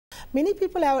Many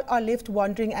people are left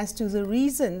wondering as to the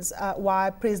reasons why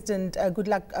President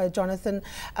Goodluck Jonathan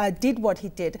did what he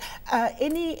did.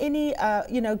 Any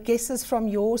guesses from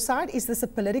your side? Is this a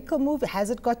political move? Has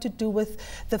it got to do with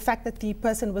the fact that the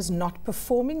person was not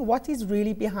performing? What is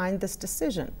really behind this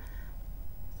decision?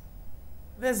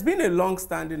 There's been a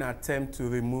long-standing attempt to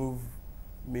remove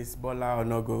Ms. Bola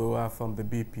Onogorowa from the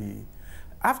BP.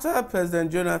 After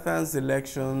President Jonathan's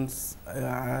elections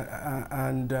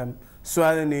and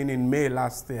swearing in May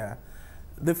last year,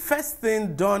 the first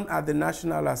thing done at the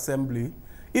National Assembly,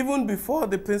 even before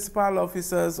the principal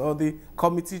officers or the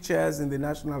committee chairs in the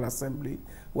National Assembly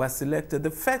were selected,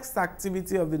 the first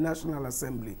activity of the National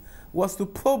Assembly was to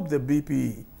probe the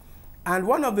BPE. And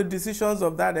one of the decisions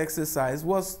of that exercise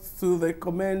was to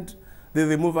recommend the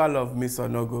removal of Ms.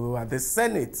 Onogorowa. The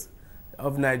Senate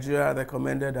of Nigeria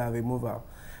recommended her removal.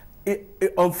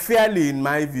 Unfairly, in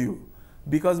my view,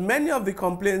 because many of the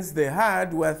complaints they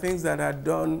had were things that had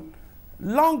done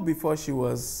long before she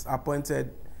was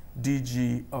appointed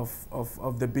DG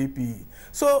of the BPE.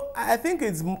 So I think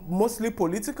it's mostly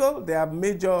political. There are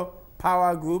major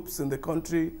power groups in the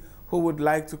country who would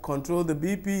like to control the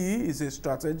BPE. It's a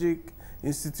strategic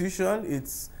institution. It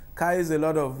carries a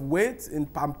lot of weight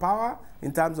and power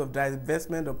in terms of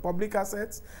divestment of public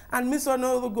assets. And Ms.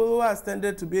 Onogorowa has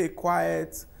tended to be a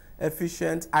quiet,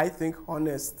 efficient, I think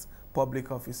honest public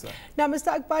officer. Now,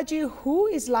 Mr. Agbaje, who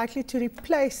is likely to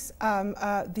replace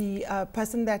the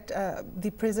person that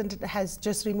the president has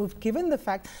just removed, given the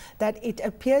fact that it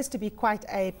appears to be quite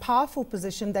a powerful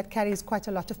position that carries quite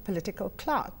a lot of political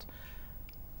clout?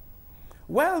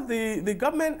 Well, the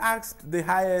government asked the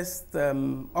highest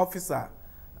officer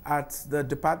at the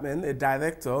department, a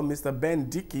director, Mr. Ben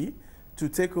Dickey, to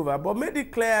take over, but made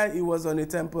it clear it was on a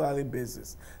temporary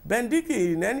basis. Ben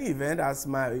Dickey, in any event, as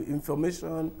my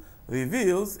information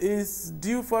reveals, is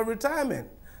due for retirement.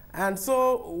 And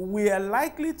so we are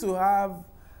likely to have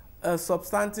a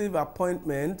substantive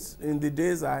appointment in the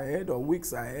days ahead or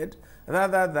weeks ahead,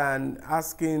 rather than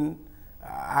asking,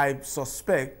 I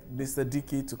suspect, Mr.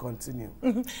 Dickey to continue.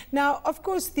 Mm-hmm. Now, of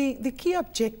course, the key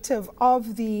objective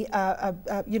of the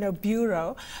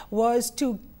Bureau was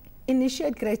to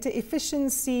initiate greater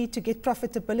efficiency, to get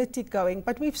profitability going.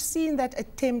 But we've seen that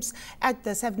attempts at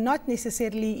this have not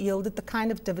necessarily yielded the kind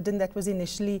of dividend that was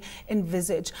initially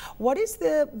envisaged. What is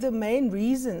the main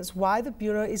reasons why the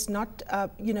Bureau is not,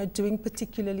 doing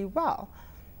particularly well?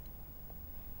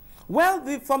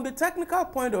 Well, from the technical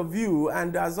point of view,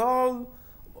 and as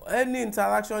any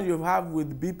interaction you have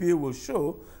with BPA will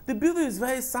show, the Bureau is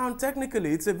very sound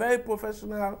technically. It's a very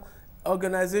professional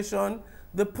organization.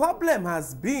 The problem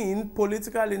has been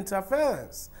political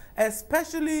interference,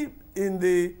 especially in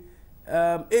the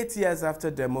 8 years after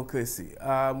democracy,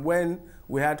 when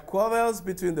we had quarrels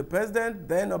between the president,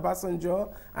 then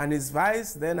Obasanjo, and his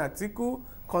vice, then Atiku.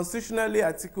 Constitutionally,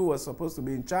 Atiku was supposed to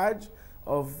be in charge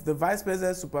of the vice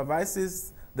president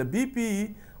supervises the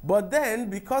BPE, but then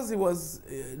because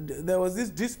there was this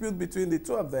dispute between the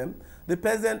two of them, the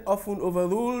president often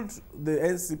overruled the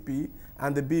NCP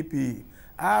and the BPE.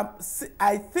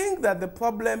 I think that the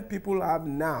problem people have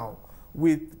now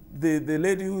with the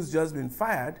lady who's just been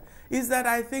fired is that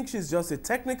I think she's just a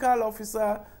technical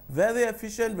officer, very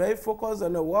efficient, very focused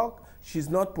on her work. She's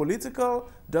not political,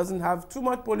 doesn't have too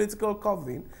much political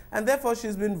covering, and therefore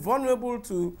she's been vulnerable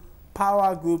to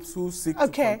power groups who seek to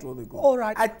control the group. All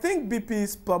right. I think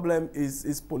BP's problem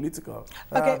is political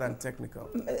rather than technical.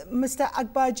 Mr.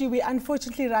 Agbaje, we're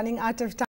unfortunately running out of time.